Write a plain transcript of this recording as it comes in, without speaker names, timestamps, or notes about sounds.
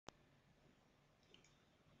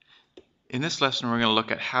In this lesson, we're going to look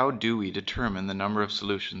at how do we determine the number of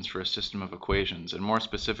solutions for a system of equations, and more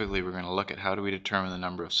specifically, we're going to look at how do we determine the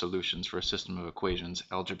number of solutions for a system of equations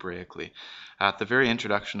algebraically. At the very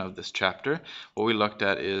introduction of this chapter, what we looked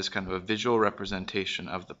at is kind of a visual representation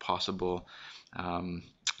of the possible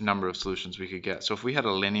number of solutions we could get. So if we had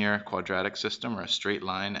a linear quadratic system or a straight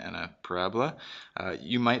line and a parabola,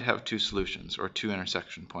 you might have two solutions or two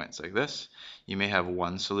intersection points like this. You may have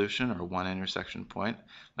one solution or one intersection point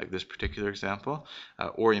like this particular example,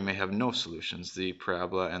 or you may have no solutions. The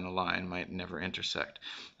parabola and the line might never intersect.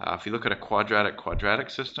 If you look at a quadratic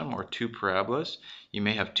system or two parabolas, you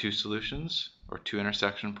may have two solutions or two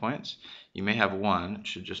intersection points. You may have one, it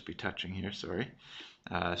should just be touching here, sorry.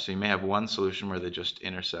 So you may have one solution where they just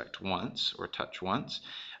intersect once or touch once.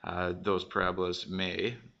 Those parabolas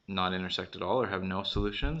may not intersect at all or have no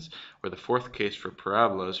solutions. Or the fourth case for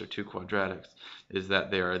parabolas or two quadratics is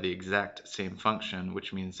that they are the exact same function,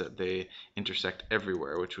 which means that they intersect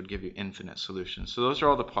everywhere, which would give you infinite solutions. So those are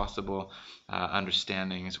all the possible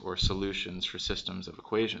understandings or solutions for systems of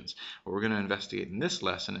equations. What we're going to investigate in this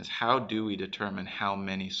lesson is how do we determine how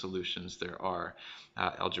many solutions there are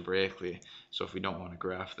algebraically, so if we don't want to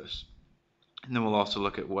graph this. And then we'll also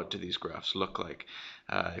look at what do these graphs look like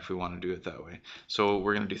if we want to do it that way. So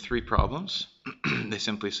we're going to do three problems. They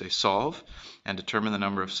simply say solve and determine the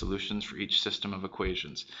number of solutions for each system of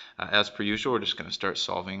equations. As per usual, we're just going to start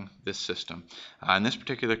solving this system. In this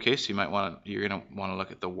particular case, you're going to want to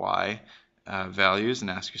look at the y values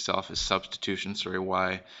and ask yourself, is substitution,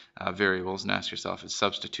 y variables, and ask yourself, is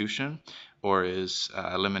substitution or is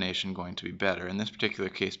elimination going to be better? In this particular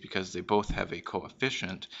case, because they both have a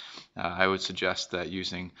coefficient, I would suggest that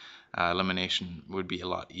using elimination would be a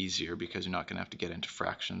lot easier because you're not going to have to get into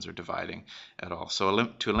fractions or dividing at all. So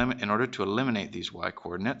in order to eliminate these y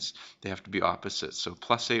coordinates, they have to be opposites. So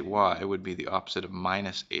plus 8y would be the opposite of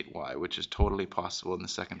minus 8y, which is totally possible in the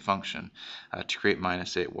second function to create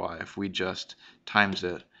minus 8y. If we just times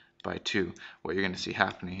it by 2, what you're going to see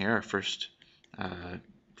happening here, our first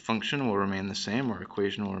function will remain the same, or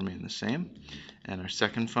equation will remain the same, and our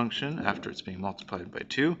second function, after it's being multiplied by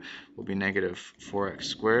 2, will be negative 4x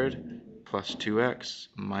squared plus 2x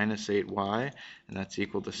minus 8y, and that's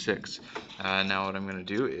equal to 6. Now what I'm going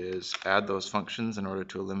to do is add those functions in order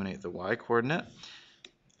to eliminate the y coordinate.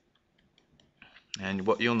 And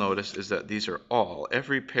what you'll notice is that these are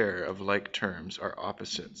every pair of like terms are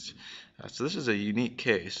opposites. So this is a unique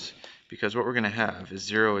case because what we're going to have is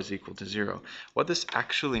 0 is equal to 0. What this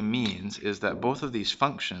actually means is that both of these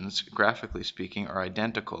functions, graphically speaking, are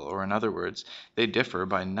identical, or in other words, they differ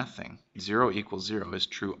by nothing. 0 equals 0 is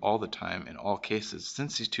true all the time in all cases.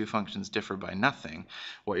 Since these two functions differ by nothing,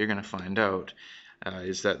 what you're going to find out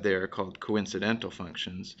is that they are called coincidental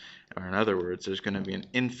functions, or in other words, there's going to be an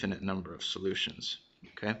infinite number of solutions.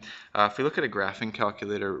 Okay. If we look at a graphing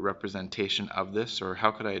calculator representation of this, or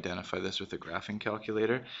how could I identify this with a graphing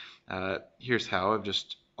calculator? Here's how.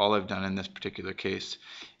 All I've done in this particular case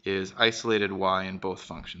is isolated y in both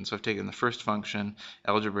functions. So I've taken the first function,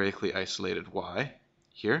 algebraically isolated y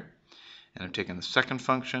here, and I've taken the second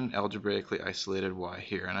function, algebraically isolated y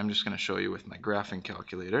here. And I'm just going to show you with my graphing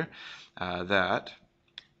calculator that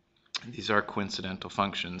these are coincidental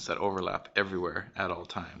functions that overlap everywhere at all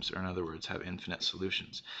times, or in other words, have infinite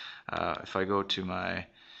solutions. If I go to my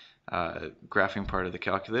graphing part of the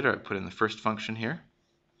calculator, I put in the first function here,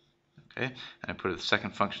 okay, and I put the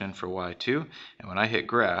second function in for y2, and when I hit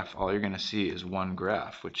graph, all you're going to see is one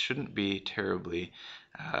graph, which shouldn't be terribly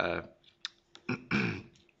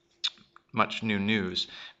much new news,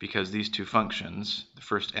 because these two functions, the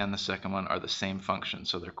first and the second one, are the same function,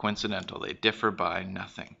 so they're coincidental. They differ by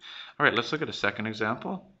nothing. All right, let's look at a second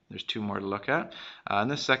example. There's two more to look at. In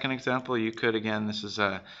this second example, you could, again, this is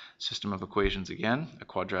a system of equations again, a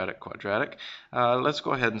quadratic. Let's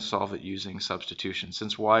go ahead and solve it using substitution.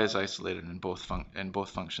 Since y is isolated in both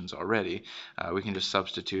functions already, we can just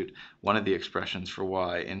substitute one of the expressions for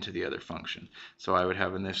y into the other function. So I would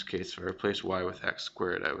have, in this case, if I replace y with x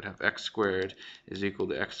squared, I would have x squared is equal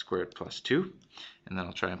to x squared plus 2. And then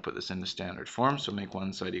I'll try and put this into standard form, so make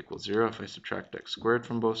one side equal 0. If I subtract x squared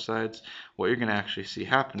from both sides, what you're going to actually see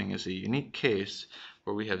happening is a unique case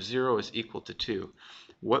where we have 0 is equal to 2.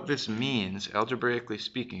 What this means, algebraically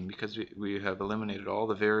speaking, because we have eliminated all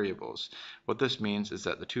the variables, what this means is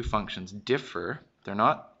that the two functions differ. They're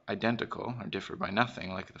not identical or differ by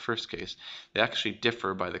nothing like the first case. They actually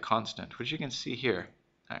differ by the constant, which you can see here.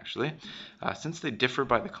 Actually, since they differ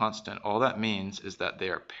by the constant, all that means is that they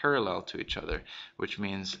are parallel to each other, which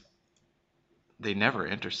means they never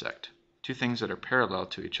intersect. two things that are parallel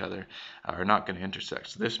to each other are not going to intersect.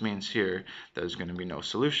 So this means here that there's going to be no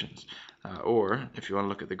solutions. Or if you want to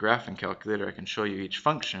look at the graphing calculator, I can show you each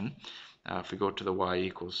function. If we go to the y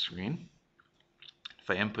equals screen, if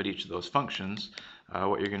I input each of those functions,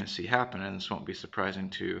 what you're going to see happen, and this won't be surprising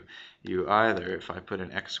to you either, if I put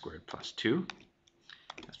in x squared plus 2,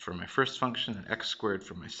 that's for my first function, and x squared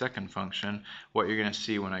for my second function, what you're going to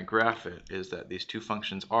see when I graph it is that these two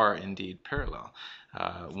functions are indeed parallel.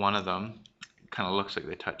 One of them kind of looks like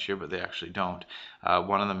they touch here, but they actually don't.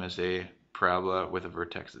 One of them is a parabola with a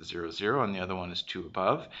vertex at 0, 0, and the other one is 2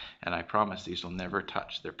 above, and I promise these will never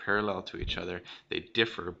touch. They're parallel to each other. They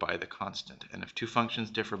differ by the constant, and if two functions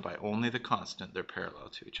differ by only the constant, they're parallel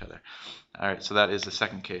to each other. Alright, so that is the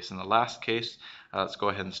second case. In the last case, let's go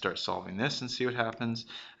ahead and start solving this and see what happens.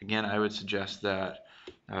 Again, I would suggest that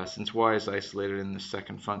since y is isolated in the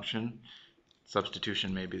second function,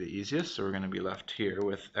 substitution may be the easiest, so we're going to be left here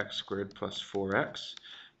with x squared plus 4x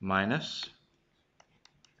minus,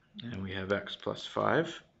 and we have x plus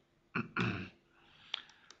 5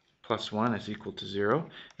 plus 1 is equal to 0.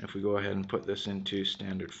 And if we go ahead and put this into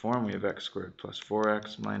standard form, we have x squared plus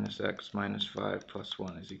 4x minus x minus 5 plus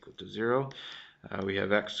 1 is equal to 0. We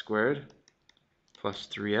have x squared plus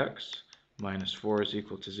 3x minus 4 is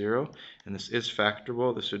equal to 0. And this is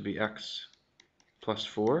factorable. This would be x plus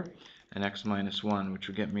 4 and x minus 1, which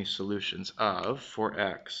would get me solutions of, for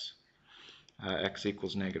x, x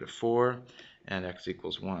equals negative 4, and x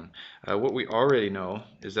equals 1. What we already know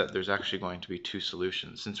is that there's actually going to be two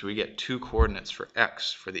solutions. Since we get two coordinates for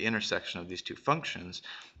x for the intersection of these two functions,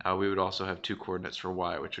 we would also have two coordinates for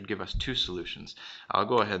y, which would give us two solutions. I'll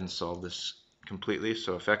go ahead and solve this completely.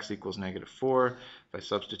 So if x equals negative 4, if I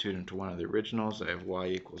substitute into one of the originals, I have y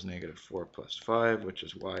equals negative 4 plus 5, which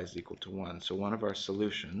is y is equal to 1. So one of our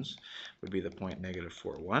solutions would be the point negative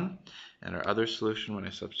 4, 1. And our other solution, when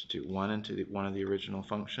I substitute 1 into one of the original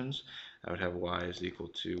functions, I would have y is equal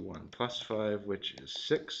to 1 plus 5, which is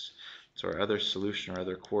 6. So our other solution, or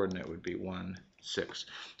other coordinate, would be 1, 6.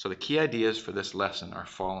 So the key ideas for this lesson are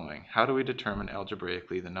following. How do we determine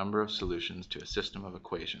algebraically the number of solutions to a system of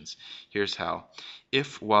equations? Here's how.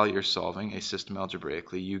 If, while you're solving a system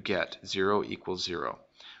algebraically, you get 0 equals 0,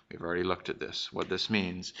 we've already looked at this. What this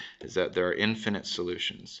means is that there are infinite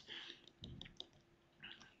solutions.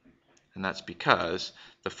 And that's because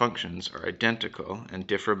the functions are identical and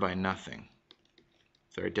differ by nothing.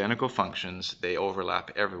 If they're identical functions, they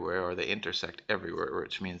overlap everywhere, or they intersect everywhere,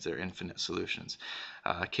 which means they're infinite solutions.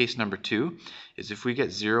 Case number 2 is if we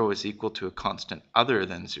get 0 is equal to a constant other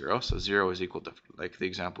than 0, so 0 is equal to, like the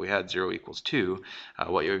example we had, 0 equals 2,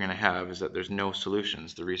 what you're going to have is that there's no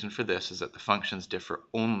solutions. The reason for this is that the functions differ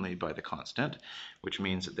only by the constant, which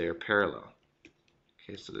means that they are parallel.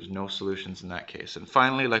 Okay, so there's no solutions in that case. And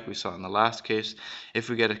finally, like we saw in the last case, if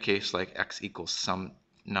we get a case like x equals some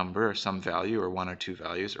number or some value, or one or two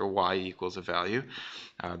values, or y equals a value,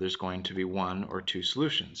 there's going to be one or two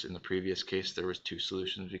solutions. In the previous case, there was two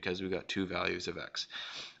solutions because we got two values of x.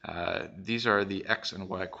 These are the x and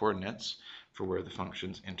y coordinates for where the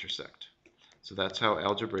functions intersect. So that's how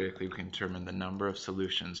algebraically we can determine the number of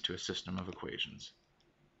solutions to a system of equations.